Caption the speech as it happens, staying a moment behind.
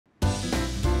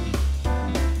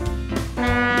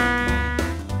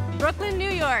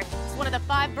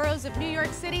5 boroughs of New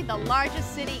York City, the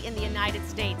largest city in the United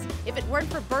States. If it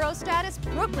weren't for borough status,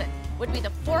 Brooklyn would be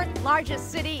the 4th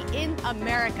largest city in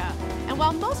America. And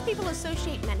while most people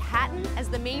associate Manhattan as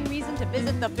the main reason to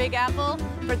visit the Big Apple,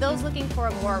 for those looking for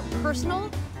a more personal,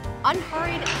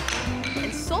 unhurried,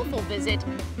 and soulful visit,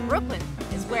 Brooklyn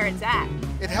is where it's at.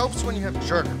 It helps when you have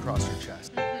jerk across your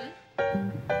chest.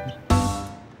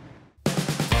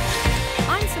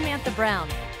 I'm Samantha Brown,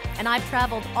 and I've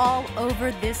traveled all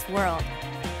over this world.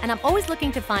 And I'm always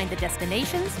looking to find the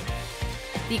destinations,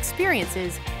 the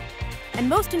experiences, and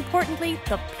most importantly,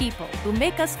 the people who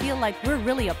make us feel like we're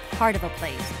really a part of a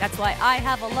place. That's why I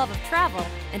have a love of travel,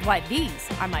 and why these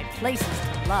are my places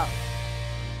to love.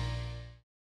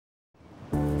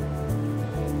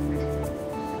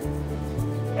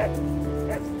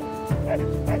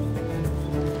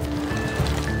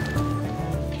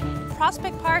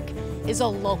 Prospect Park is a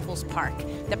locals park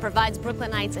that provides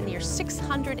Brooklynites a near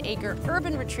 600-acre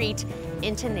urban retreat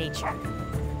into nature.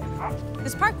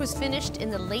 This park was finished in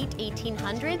the late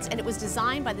 1800s, and it was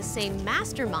designed by the same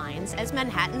masterminds as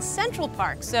Manhattan's Central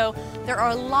Park, so there are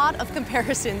a lot of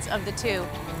comparisons of the two.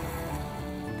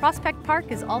 Prospect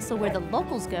Park is also where the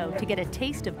locals go to get a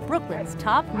taste of Brooklyn's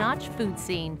top-notch food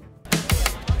scene.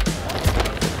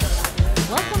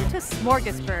 Welcome to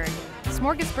Smorgasburg.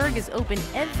 Smorgasburg is open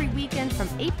every weekend from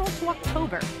April to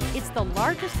October. It's the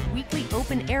largest weekly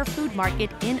open-air food market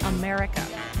in America.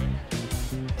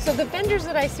 So the vendors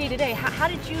that I see today, how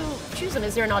did you choose them?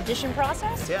 Is there an audition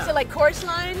process? Yeah. Is it like Chorus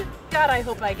Line? God, I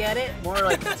hope I get it. More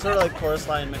like, sort of like Chorus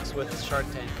Line mixed with Shark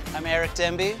Tank. I'm Eric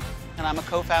Denby, and I'm a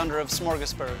co-founder of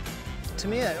Smorgasburg. To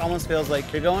me, it almost feels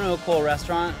like you're going to a cool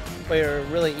restaurant, but you're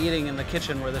really eating in the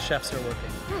kitchen where the chefs are working.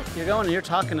 You're going and you're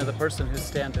talking to the person whose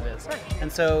stand it is.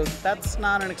 And so that's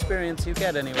not an experience you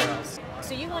get anywhere else.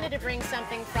 So you wanted to bring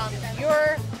something from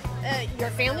your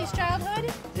family's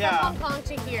childhood from Hong Kong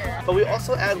to here. But we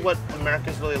also add what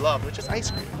Americans really love, which is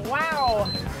ice cream. Wow.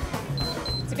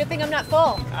 It's a good thing I'm not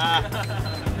full.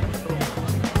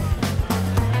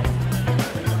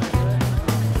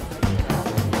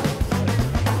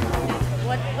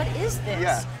 What is this?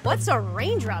 Yeah. What's a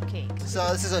raindrop cake?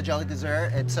 So this is a jelly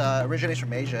dessert. It originates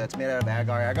from Asia. It's made out of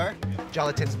agar-agar.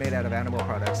 Gelatin's made out of animal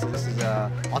products. So this is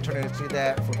an alternative to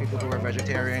that for people who are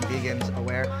vegetarian, vegans,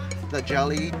 aware. The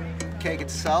jelly cake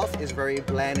itself is very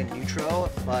bland and neutral,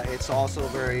 but it's also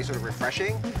very sort of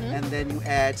refreshing. And then you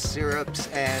add syrups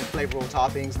and flavorful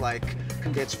toppings like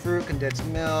condensed fruit, condensed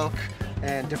milk,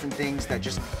 and different things that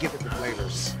just give it the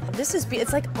flavors. This is,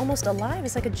 it's like almost alive.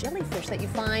 It's like a jellyfish that you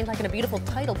find like in a beautiful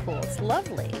tidal pool. It's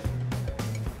lovely.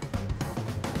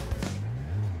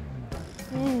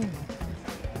 Oh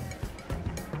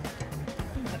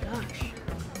my gosh.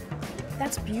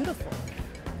 That's beautiful.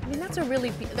 I mean, that's a really,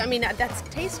 that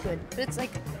tastes good, but it's like,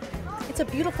 it's a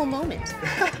beautiful moment.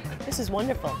 This is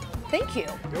wonderful. Thank you.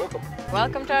 You're welcome.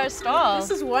 Welcome to our stall.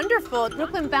 This is wonderful.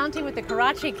 Brooklyn Bounty with the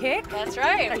Karachi kick. That's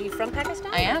right. Are you from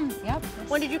Pakistan? I am, yep.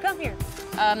 When did you come here?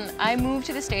 I moved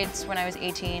to the States when I was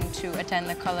 18 to attend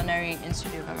the Culinary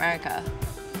Institute of America.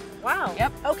 Wow.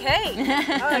 Yep. Okay.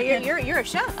 Oh, you're a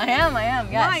chef. I am,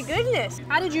 yes. My goodness.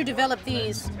 How did you develop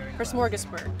these for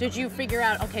Smorgasburg? Did you figure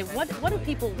out, okay, what do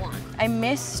people want? I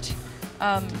missed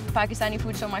Pakistani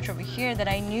food so much over here that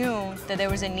I knew that there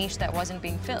was a niche that wasn't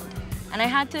being filled. And I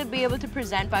had to be able to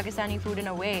present Pakistani food in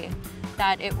a way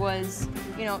that it was,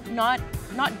 not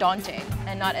daunting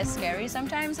and not as scary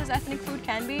sometimes as ethnic food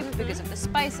can be because of the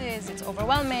spices, it's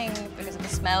overwhelming, because of the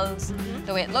smells,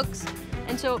 the way it looks.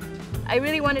 And so I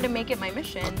really wanted to make it my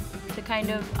mission to kind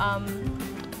of,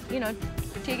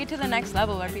 take it to the next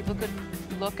level where people could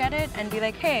look at it and be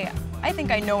like, hey, I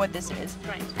think I know what this is.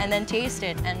 Right. And then taste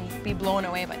it and be blown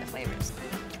away by the flavors.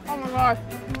 Oh my gosh.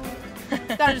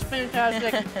 That is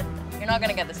fantastic. You're not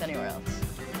gonna get this anywhere else.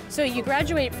 So you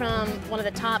graduate from one of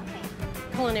the top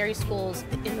culinary schools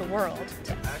in the world.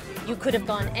 You could have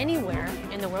gone anywhere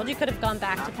in the world. You could have gone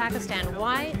back to Pakistan.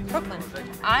 Why Brooklyn?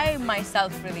 I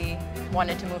myself really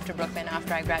wanted to move to Brooklyn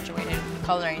after I graduated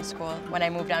culinary school when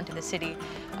I moved down to the city.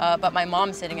 But my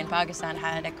mom sitting in Pakistan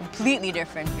had a completely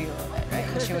different view of it, right?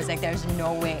 And she was like, there's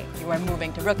no way you are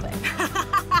moving to Brooklyn.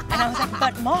 And I was like,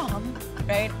 but Mom,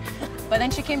 right? But then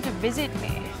she came to visit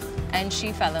me and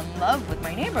she fell in love with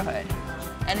my neighborhood.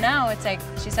 And now it's like,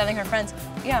 she's telling her friends,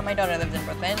 yeah, my daughter lives in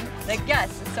Brooklyn. Like,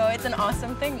 yes, so it's an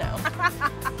awesome thing now.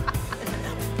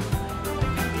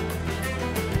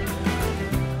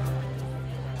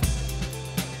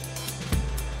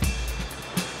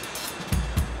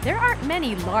 There aren't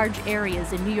many large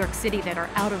areas in New York City that are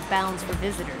out of bounds for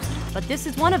visitors, but this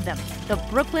is one of them, the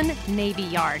Brooklyn Navy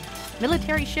Yard.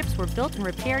 Military ships were built and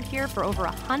repaired here for over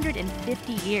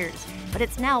 150 years. but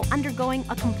it's now undergoing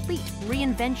a complete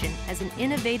reinvention as an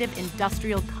innovative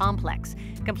industrial complex,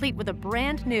 complete with a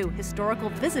brand new historical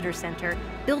visitor center,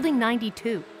 Building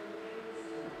 92.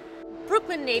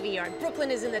 Brooklyn Navy Yard.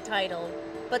 Brooklyn is in the title.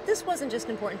 But this wasn't just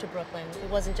important to Brooklyn. It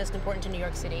wasn't just important to New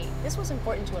York City. This was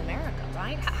important to America,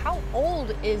 right? How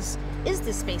old is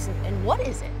this space and what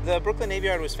is it? The Brooklyn Navy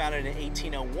Yard was founded in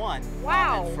 1801.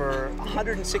 Wow. And for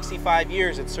 165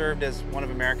 years, it served as one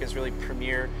of America's really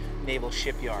premier naval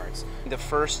shipyards. The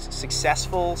first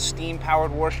successful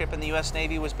steam-powered warship in the U.S.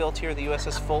 Navy was built here, the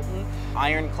USS Fulton.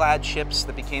 Ironclad ships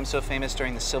that became so famous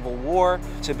during the Civil War,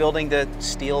 to building the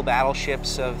steel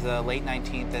battleships of the late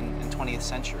 19th and 20th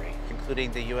century,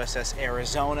 including the USS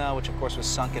Arizona, which of course was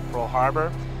sunk at Pearl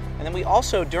Harbor. And then we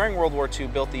also, during World War II,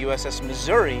 built the USS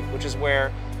Missouri, which is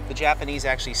where the Japanese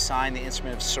actually signed the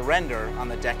instrument of surrender on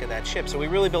the deck of that ship. So we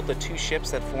really built the two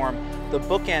ships that form the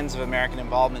bookends of American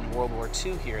involvement in World War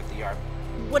II here at the Yard.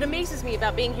 What amazes me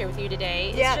about being here with you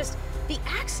today is just the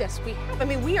access we have. I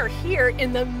mean, we are here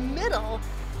in the middle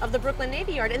of the Brooklyn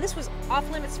Navy Yard, and this was off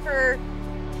limits for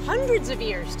hundreds of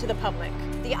years to the public.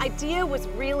 The idea was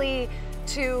really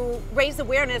to raise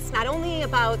awareness not only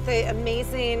about the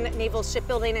amazing naval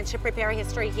shipbuilding and ship repair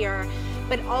history here,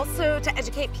 but also to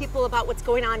educate people about what's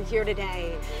going on here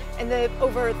today and the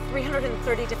over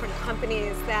 330 different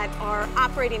companies that are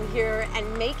operating here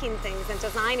and making things and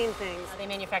designing things. They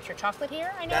manufacture chocolate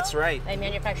here, I know. That's right. They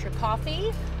manufacture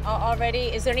coffee already.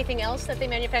 Is there anything else that they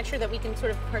manufacture that we can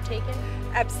sort of partake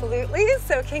in? Absolutely.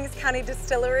 So Kings County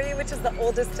Distillery, which is the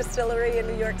oldest distillery in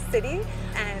New York City,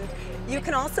 and you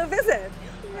can also visit.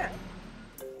 Yeah.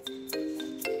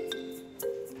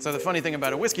 So the funny thing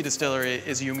about a whiskey distillery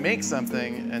is you make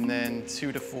something and then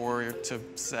 2 to 4 to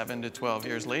 7 to 12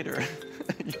 years later,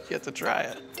 you get to try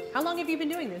it. How long have you been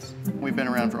doing this? We've been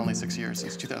around for only 6 years,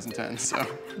 since 2010. So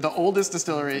the oldest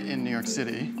distillery in New York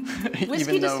City.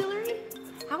 Whiskey distillery?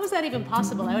 How is that even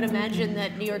possible? I would imagine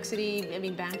that New York City, I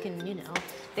mean, back in,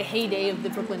 the heyday of the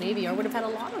Brooklyn Navy Yard would have had a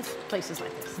lot of places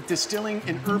like this. Distilling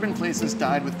in urban places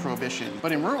died with Prohibition,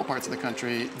 but in rural parts of the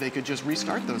country, they could just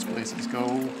restart those places,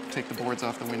 go take the boards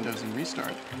off the windows and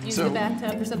restart. Use the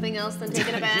bathtub for something else than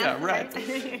taking a bath? Yeah,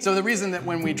 right. So the reason that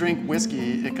when we drink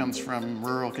whiskey, it comes from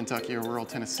rural Kentucky or rural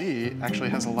Tennessee actually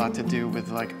has a lot to do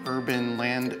with like urban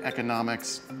land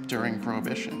economics during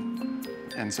Prohibition.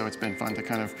 And so it's been fun to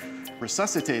kind of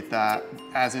resuscitate that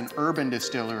as an urban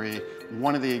distillery.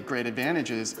 One of the great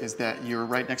advantages is that you're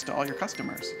right next to all your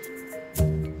customers.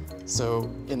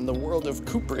 So in the world of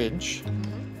cooperage,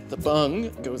 the bung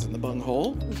goes in the bung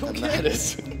hole, and that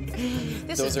is,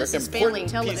 those are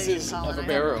important pieces of a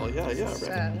barrel. Yeah,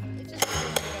 right.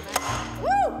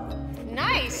 Woo!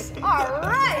 Nice! All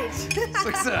right!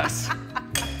 Success.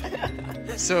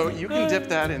 So you can dip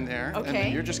that in there, and Okay.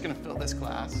 then you're just gonna fill this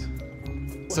glass.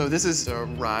 So this is a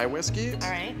rye whiskey. All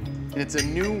right. And it's a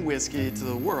new whiskey to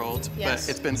the world, Yes. but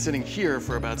it's been sitting here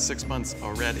for about 6 months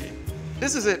already.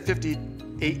 This is at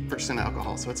 58%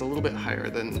 alcohol, so it's a little bit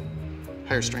higher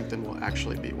strength than will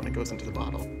actually be when it goes into the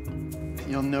bottle.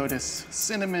 You'll notice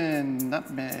cinnamon,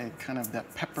 nutmeg, kind of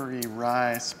that peppery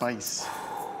rye spice.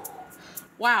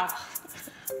 Wow.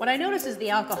 What I notice is the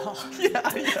alcohol. Yeah.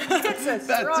 It's a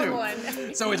That strong too.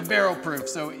 one. So it's barrel proof,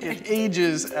 so it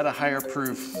ages at a higher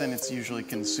proof than it's usually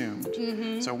consumed.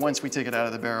 So once we take it out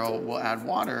of the barrel, we'll add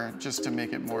water just to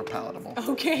make it more palatable.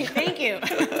 Okay, thank you.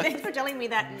 Thanks for telling me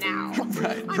that now.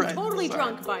 Right, I'm totally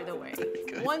drunk, by the way.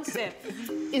 One sip.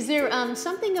 Is there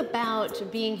something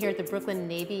about being here at the Brooklyn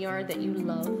Navy Yard that you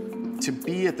love? To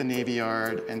be at the Navy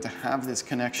Yard and to have this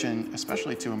connection,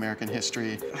 especially to American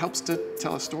history, helps to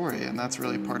tell a story, and that's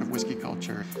really part of whiskey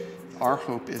culture. Our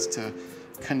hope is to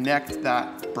connect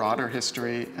that broader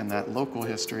history and that local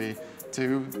history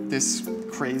to this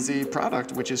crazy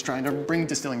product, which is trying to bring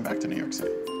distilling back to New York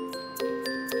City.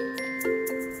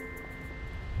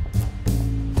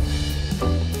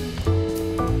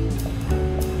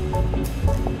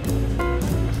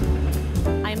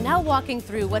 Walking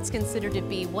through what's considered to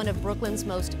be one of Brooklyn's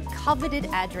most coveted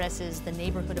addresses, the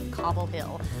neighborhood of Cobble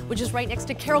Hill, which is right next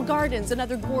to Carroll Gardens,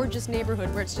 another gorgeous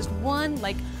neighborhood where it's just one,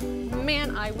 like,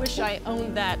 man, I wish I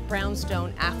owned that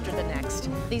brownstone after the next.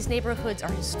 These neighborhoods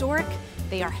are historic,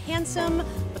 they are handsome,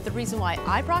 but the reason why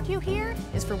I brought you here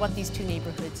is for what these two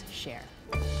neighborhoods share.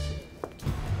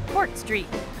 Court Street.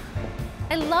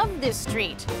 I love this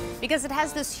street because it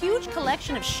has this huge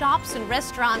collection of shops and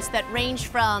restaurants that range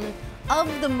from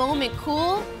of-the-moment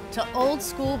cool to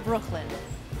old-school Brooklyn.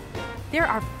 There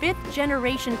are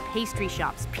fifth-generation pastry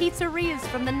shops, pizzerias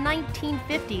from the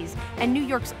 1950s, and New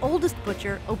York's oldest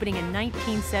butcher opening in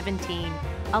 1917.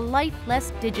 A life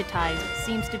less digitized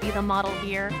seems to be the model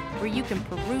here, where you can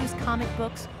peruse comic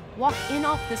books walk in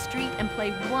off the street and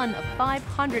play one of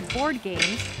 500 board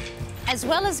games, as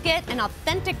well as get an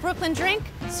authentic Brooklyn drink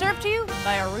served to you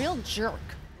by a real jerk.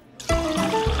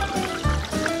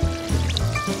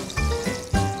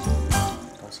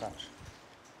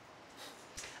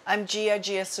 I'm Gia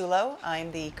Giasulo.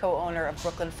 I'm the co-owner of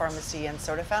Brooklyn Pharmacy and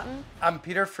Soda Fountain. I'm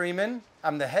Peter Freeman.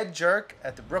 I'm the head jerk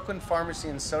at the Brooklyn Pharmacy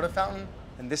and Soda Fountain,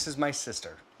 and this is my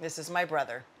sister. This is my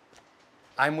brother.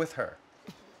 I'm with her.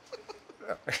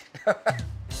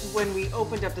 When we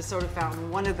opened up the Soda Fountain,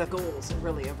 one of the goals,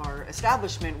 really, of our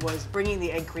establishment was bringing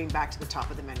the egg cream back to the top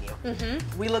of the menu.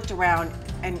 We looked around,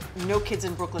 and no kids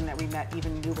in Brooklyn that we met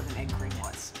even knew what an egg cream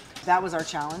was. That was our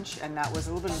challenge, and that was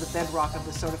a little bit of the bedrock of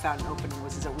the Soda Fountain opening,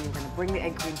 was that we were going to bring the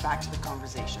egg cream back to the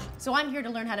conversation. So I'm here to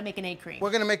learn how to make an egg cream.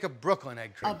 We're gonna make a Brooklyn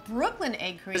egg cream. A Brooklyn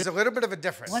egg cream? There's a little bit of a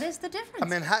difference. What is the difference? A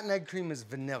Manhattan egg cream is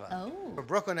vanilla. Oh. A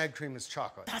Brooklyn egg cream is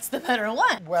chocolate. That's the better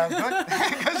one. Well, good,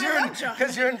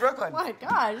 because you're in Brooklyn. Oh my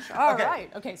gosh, all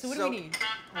right. Okay, so what do we need?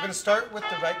 We're gonna start with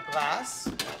the right glass.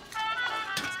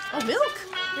 Oh, milk.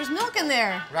 There's milk in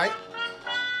there. Right?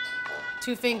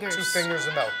 2 fingers. 2 fingers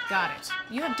of milk. Got it.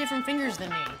 You have different fingers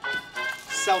than me.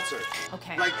 Seltzer.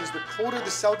 Okay. Right, because the colder the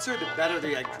seltzer, the better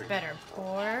the egg cream. Better.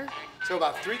 Pour. So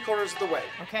about 3/4 of the way.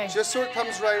 Okay. Just so it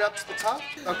comes right up to the top.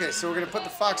 Okay, so we're gonna put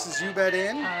the Fox's U-Bed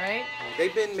in. All right.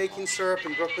 They've been making syrup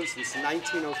in Brooklyn since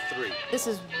 1903. This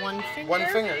is 1 finger? 1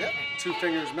 finger, yep. 2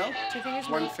 fingers milk. 2 fingers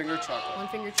 1 milk. finger chocolate. 1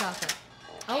 finger chocolate.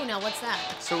 Oh, now what's that?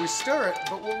 So we stir it,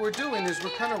 but what we're doing is we're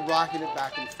kind of rocking it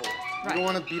back and forth. Right. You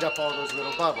don't want to beat up all those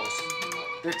little bubbles.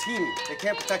 They're teeny. They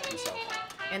can't protect themselves.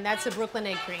 And that's a Brooklyn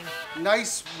egg cream.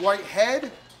 Nice white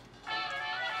head.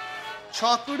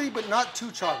 Chocolatey, but not too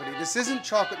chocolatey. This isn't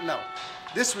chocolate milk.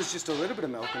 This was just a little bit of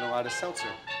milk and a lot of seltzer.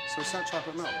 So it's not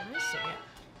chocolate milk. I see it.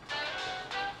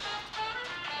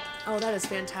 Oh, that is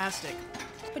fantastic.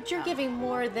 But you're giving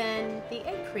more than the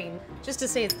egg cream. Just to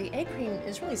say it's the egg cream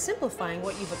is really simplifying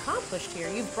what you've accomplished here.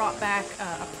 You've brought back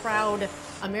a proud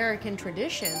American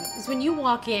tradition. Because when you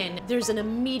walk in, there's an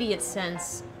immediate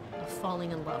sense of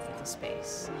falling in love with the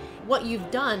space. What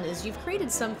you've done is you've created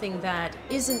something that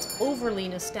isn't overly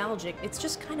nostalgic. It's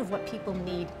just kind of what people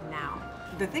need now.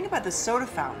 The thing about the Soda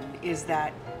Fountain is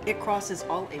that it crosses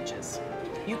all ages.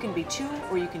 You can be 2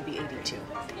 or you can be 82.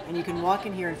 And you can walk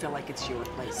in here and feel like it's your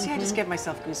place. See, I just give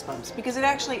myself goosebumps because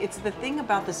it's the thing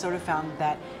about the Soda Fountain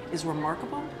that is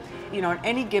remarkable. You know, on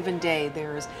any given day,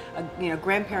 there's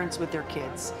grandparents with their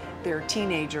kids, there are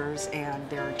teenagers, and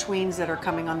there are tweens that are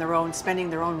coming on their own, spending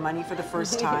their own money for the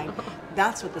first time.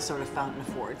 That's what the Soda Fountain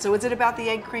affords. So is it about the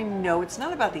egg cream? No, it's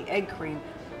not about the egg cream,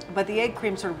 but the egg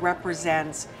cream sort of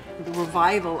represents the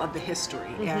revival of the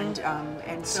history.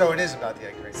 And So it is about the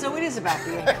egg cream. So it is about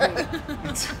the egg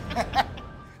cream.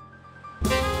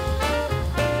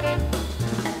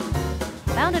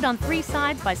 Bounded on 3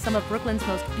 sides by some of Brooklyn's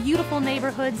most beautiful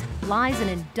neighborhoods lies an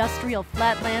industrial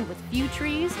flatland with few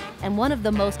trees and one of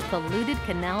the most polluted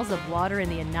canals of water in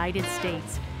the United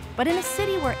States. But in a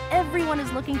city where everyone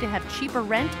is looking to have cheaper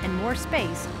rent and more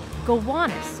space,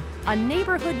 Gowanus, a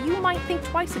neighborhood you might think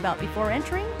twice about before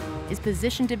entering, is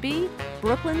positioned to be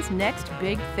Brooklyn's next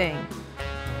big thing.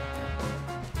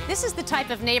 This is the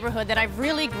type of neighborhood that I've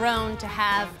really grown to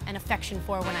have an affection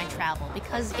for when I travel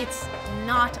because it's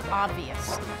not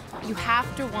obvious. You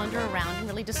have to wander around and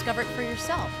really discover it for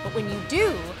yourself. But when you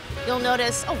do, you'll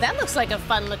notice, oh, that looks like a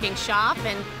fun-looking shop,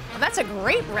 and oh, that's a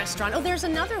great restaurant. Oh, there's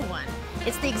another one.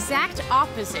 It's the exact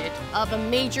opposite of a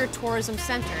major tourism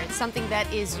center. It's something that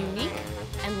is unique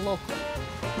and local.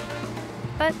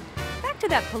 But back to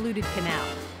that polluted canal.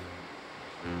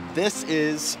 This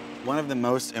is one of the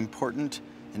most important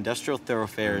industrial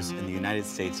thoroughfares in the United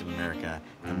States of America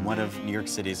and one of New York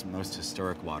City's most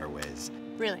historic waterways.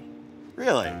 Really?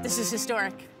 Really? This is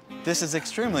historic. This is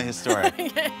extremely historic.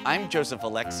 I'm Joseph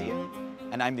Alexiou,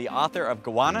 and I'm the author of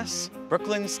Gowanus,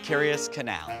 Brooklyn's Curious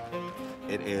Canal.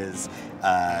 It is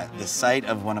the site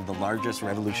of one of the largest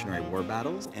Revolutionary War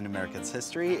battles in America's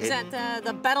history. Is that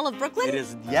the Battle of Brooklyn? It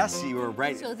is, yes, you were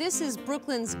right. So this is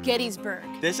Brooklyn's Gettysburg.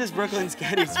 This is Brooklyn's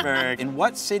Gettysburg. In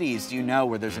what cities do you know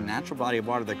where there's a natural body of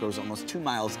water that goes almost 2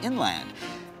 miles inland?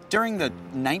 During the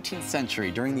 19th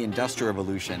century, during the Industrial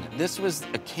Revolution, this was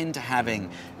akin to having,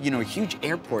 a huge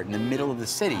airport in the middle of the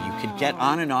city. You could get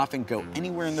on and off and go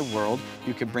anywhere in the world.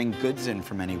 You could bring goods in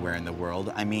from anywhere in the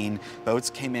world. I mean, boats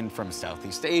came in from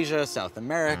Southeast Asia, South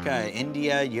America,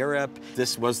 India, Europe.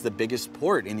 This was the biggest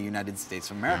port in the United States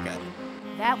of America.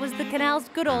 That was the canal's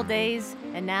good old days.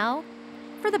 And now,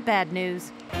 for the bad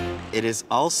news. It is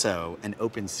also an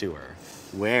open sewer,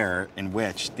 in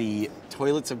which the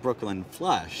toilets of Brooklyn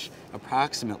flush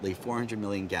approximately 400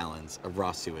 million gallons of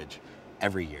raw sewage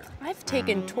every year. I've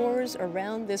taken tours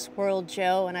around this world,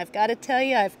 Joe, and I've got to tell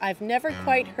you, I've never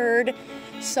quite heard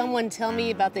someone tell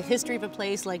me about the history of a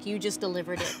place like you just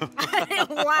delivered it.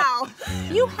 Wow.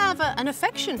 You have an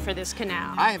affection for this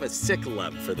canal. I have a sick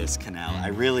love for this canal. I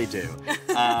really do.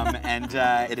 And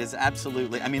it is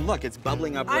absolutely, I mean, look, it's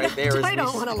bubbling up right there as we I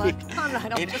don't want to look.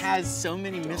 It has so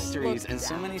many mysteries and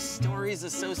so many stories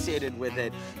associated with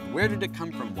it. Where did it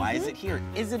come from? Why is it here?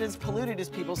 Is it as polluted as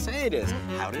people say it is?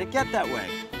 How did it get that way?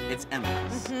 It's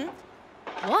endless.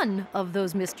 One of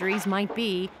those mysteries might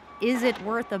be, is it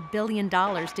worth $1 billion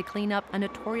to clean up a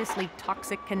notoriously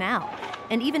toxic canal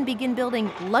and even begin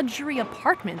building luxury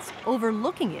apartments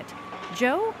overlooking it?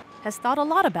 Joe has thought a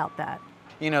lot about that.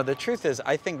 You know, the truth is,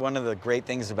 I think one of the great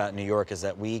things about New York is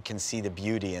that we can see the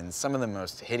beauty in some of the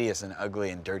most hideous and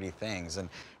ugly and dirty things. And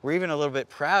we're even a little bit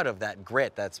proud of that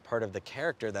grit that's part of the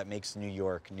character that makes New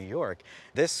York, New York.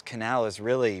 This canal is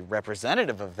really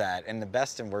representative of that in the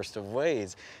best and worst of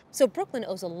ways. So Brooklyn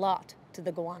owes a lot to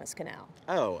the Gowanus Canal.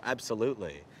 Oh,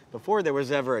 absolutely. Before there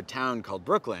was ever a town called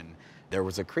Brooklyn, there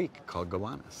was a creek called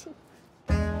Gowanus.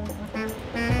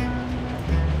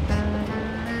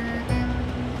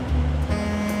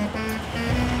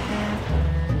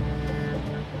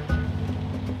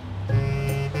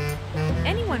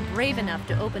 Anyone brave enough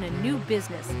to open a new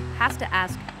business has to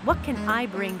ask, what can I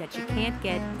bring that you can't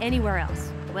get anywhere else?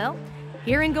 Well,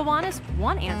 here in Gowanus,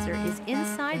 one answer is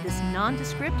inside this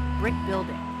nondescript brick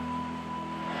building.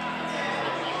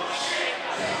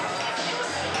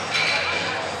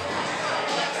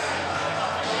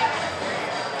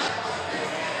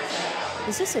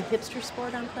 Is this a hipster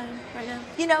sport I'm playing right now?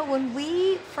 You know, when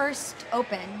we first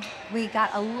opened, we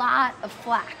got a lot of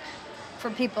flack for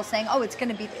people saying, oh, it's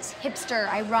gonna be this hipster,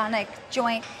 ironic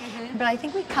joint. But I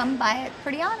think we come by it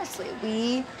pretty honestly.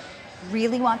 We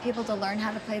really want people to learn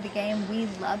how to play the game. We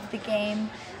love the game.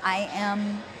 I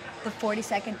am the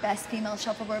 42nd best female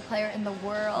shuffleboard player in the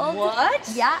world.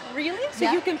 What? Yeah. Really? So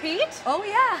Yeah. you compete? Oh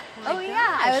yeah, Oh my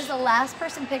yeah. I gosh. was the last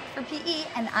person picked for PE,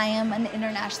 and I am an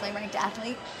internationally ranked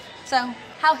athlete. So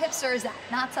how hipster is that?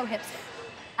 Not so hipster.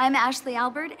 I'm Ashley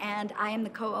Albert, and I am the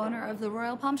co-owner of the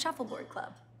Royal Palm Shuffleboard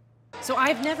Club. So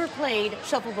I've never played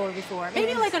shuffleboard before.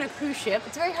 Maybe like on a cruise ship.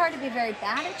 It's very hard to be very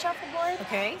bad at shuffleboard.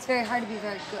 Okay. It's very hard to be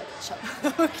very good at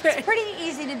shuffleboard. Okay. It's pretty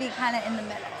easy to be kind of in the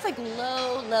middle. It's like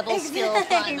low-level skill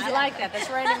fun. I like that. That's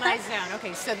right in my zone.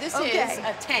 Okay, so this is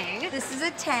a tang. This is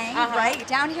a tang, right?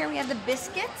 Down here we have the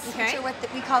biscuits, which are what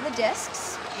we call the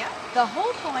discs. Yeah. The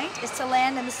whole point is to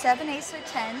land in the 7, 8s, or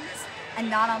 10s and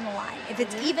not on the line. If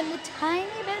it's even the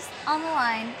tiniest on the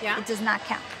line, it does not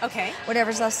count. Okay.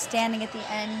 Whatever's left standing at the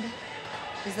end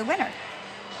is the winner.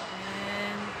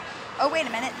 Oh, wait a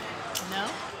minute. No?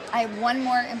 I have one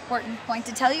more important point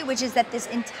to tell you, which is that this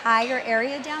entire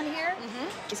area down here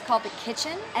is called the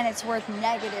kitchen, and it's worth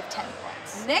 -10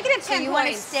 points. -10 So you want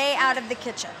to stay out of the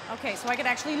kitchen. Okay, so I could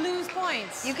actually lose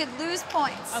points. You could lose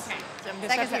points. Okay, so I'm gonna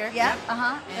Second step here. Yeah,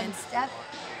 Yep. And step.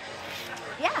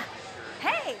 Yeah.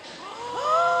 Hey.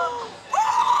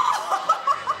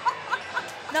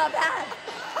 Not bad.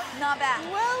 Not bad.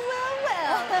 Well, well,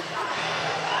 well.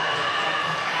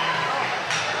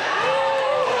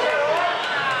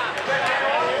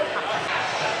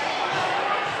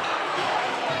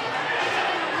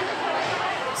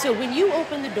 So when you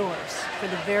opened the doors for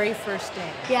the very first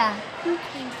day, who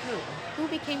came through? Who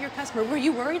became your customer? Were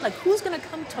you worried? Like, who's going to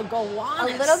come to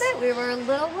Gowanus? A little bit. We were a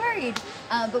little worried,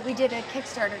 but we did a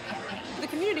Kickstarter campaign. The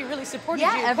community really supported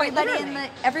Yeah, you.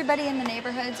 everybody in the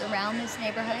neighborhoods around this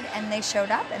neighborhood, and they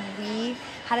showed up, and we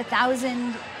had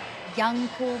 1,000 young,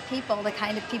 cool people, the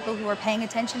kind of people who were paying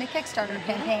attention to Kickstarter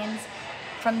campaigns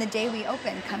from the day we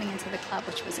opened, coming into the club,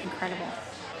 which was incredible.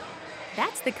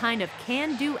 That's the kind of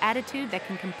can-do attitude that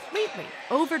can completely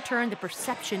overturn the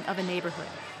perception of a neighborhood,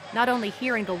 not only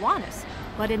here in Gowanus,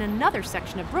 but in another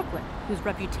section of Brooklyn whose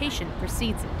reputation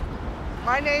precedes it.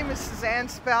 My name is Suzanne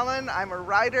Spellin. I'm a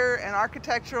writer and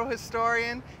architectural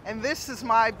historian, and this is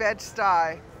my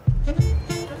Bed-Stuy.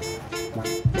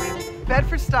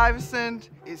 Bedford-Stuyvesant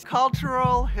is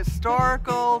cultural,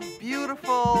 historical,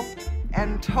 beautiful,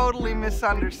 and totally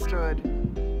misunderstood.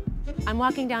 I'm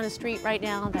walking down a street right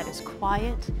now that is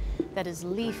quiet, that is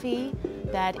leafy,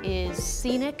 that is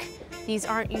scenic. These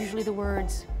aren't usually the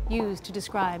words used to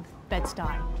describe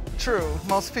Bed-Stuy. True.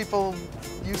 Most people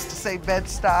used to say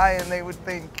Bed-Stuy and they would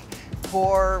think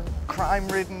poor,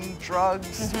 crime-ridden,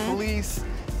 drugs, police.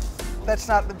 That's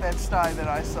not the Bed-Stuy that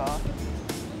I saw.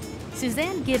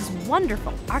 Suzanne gives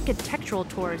wonderful architectural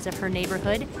tours of her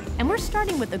neighborhood, and we're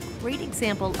starting with a great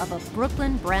example of a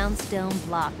Brooklyn brownstone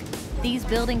block. These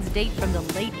buildings date from the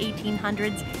late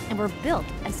 1800s and were built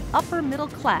as upper middle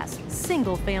class,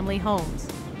 single-family homes.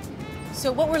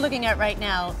 So what we're looking at right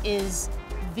now is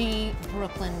the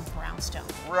Brooklyn brownstone.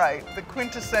 Right, the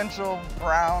quintessential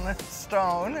brown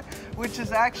stone, which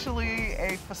is actually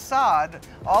a facade.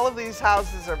 All of these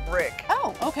houses are brick.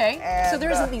 Oh, okay. And, so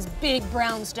there isn't these big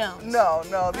brown stones? No,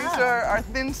 these are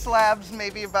thin slabs,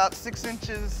 maybe about 6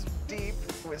 inches deep.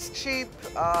 It was cheap,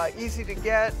 easy to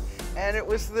get, and it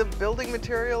was the building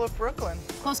material of Brooklyn.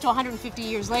 Close to 150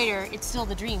 years later, it's still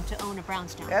the dream to own a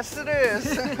brownstone. Yes, it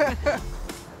is.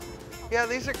 Yeah,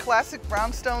 these are classic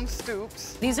brownstone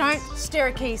stoops. These aren't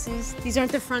staircases. These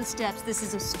aren't the front steps. This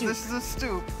is a stoop. This is a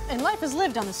stoop. And life is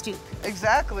lived on the stoop.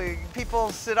 Exactly. People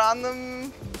sit on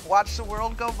them, watch the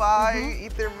world go by,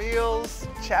 eat their meals,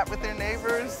 chat with their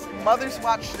neighbors. Mothers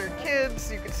watch their kids.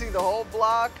 You can see the whole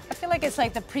block. I feel like it's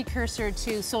like the precursor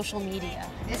to social media.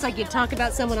 It's like you talk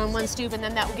about someone on one stoop and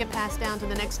then that will get passed down to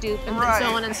the next stoop and then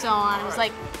so on and so on. It was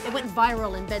like, it went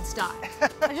viral in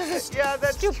Bed-Stuy. Yeah,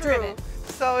 that's stoop true. driven.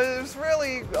 So it was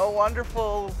really a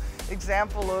wonderful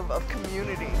example of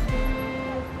community.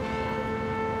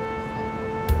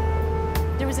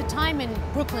 There was a time in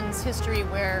Brooklyn's history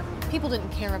where people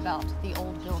didn't care about the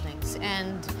old buildings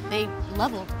and they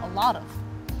leveled a lot of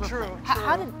Brooklyn. True.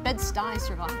 How did Bed-Stuy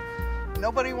survive?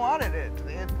 Nobody wanted it.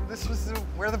 This was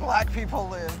where the black people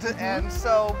lived. And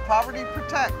so poverty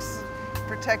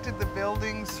protected the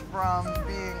buildings from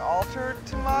being altered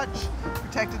too much,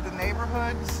 protected the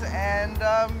neighborhoods, and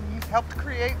helped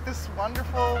create this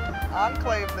wonderful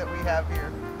enclave that we have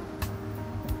here.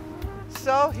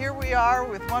 So here we are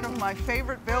with one of my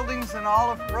favorite buildings in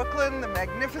all of Brooklyn, the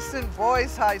magnificent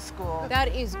Boys High School.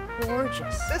 That is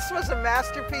gorgeous. This was a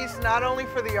masterpiece not only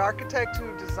for the architect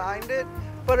who designed it,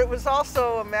 but it was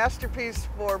also a masterpiece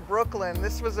for Brooklyn.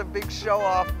 This was a big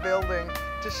show-off building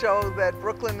to show that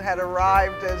Brooklyn had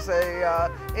arrived as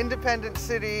a independent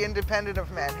city, independent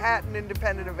of Manhattan,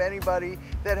 independent of anybody,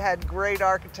 that had great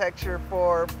architecture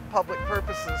for public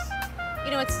purposes.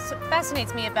 You know, what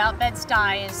fascinates me about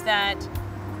Bed-Stuy is that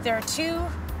there are two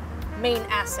main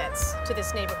assets to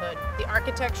this neighborhood, the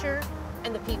architecture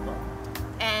and the people.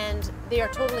 And they are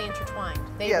totally intertwined.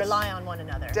 They rely on one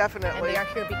another. Definitely. And they are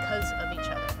here because of each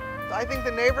other. I think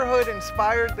the neighborhood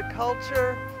inspired the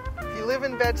culture. If you live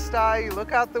in Bed-Stuy, you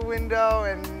look out the window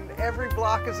and every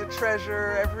block is a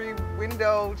treasure. Every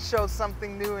window shows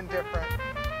something new and different.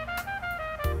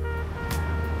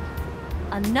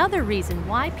 Another reason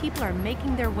why people are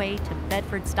making their way to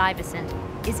Bedford-Stuyvesant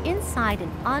is inside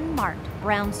an unmarked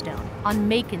brownstone on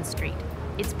Macon Street.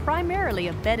 It's primarily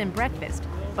a bed and breakfast,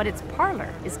 but its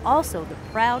parlor is also the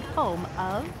proud home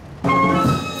of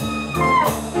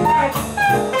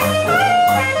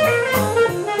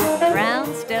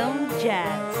Brownstone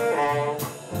Jazz.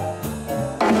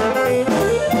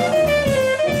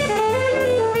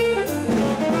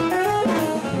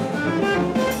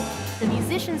 The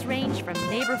musicians range from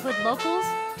neighborhood locals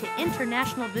to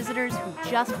international visitors who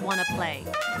just want to play.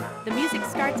 The music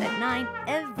starts at 9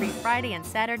 every Friday and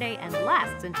Saturday and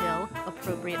lasts until,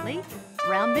 appropriately,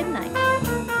 around midnight.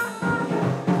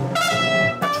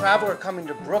 A traveler coming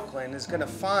to Brooklyn is going to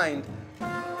find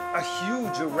a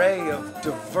huge array of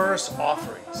diverse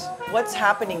offerings. What's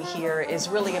happening here is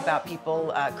really about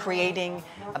people creating,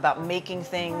 about making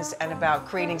things, and about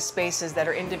creating spaces that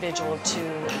are individual to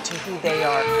who they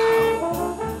are.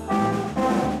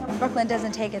 Brooklyn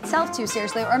doesn't take itself too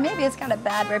seriously, or maybe it's got a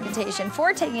bad reputation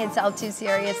for taking itself too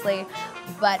seriously,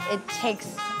 but it takes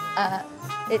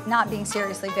it not being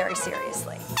seriously very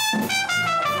seriously.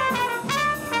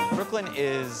 Brooklyn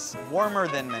is warmer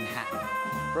than Manhattan.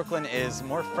 Brooklyn is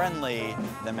more friendly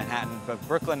than Manhattan, but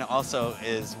Brooklyn also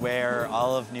is where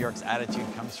all of New York's attitude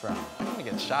comes from. I'm gonna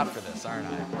get shot for this, aren't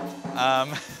I?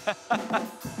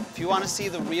 If you want to see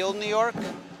the real New York,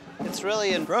 it's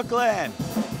really in Brooklyn.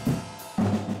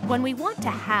 When we want to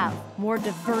have more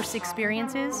diverse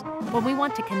experiences, when we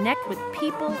want to connect with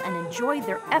people and enjoy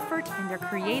their effort and their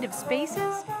creative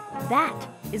spaces, that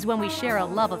is when we share a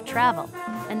love of travel.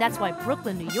 And that's why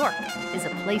Brooklyn, New York is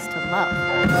a place to love.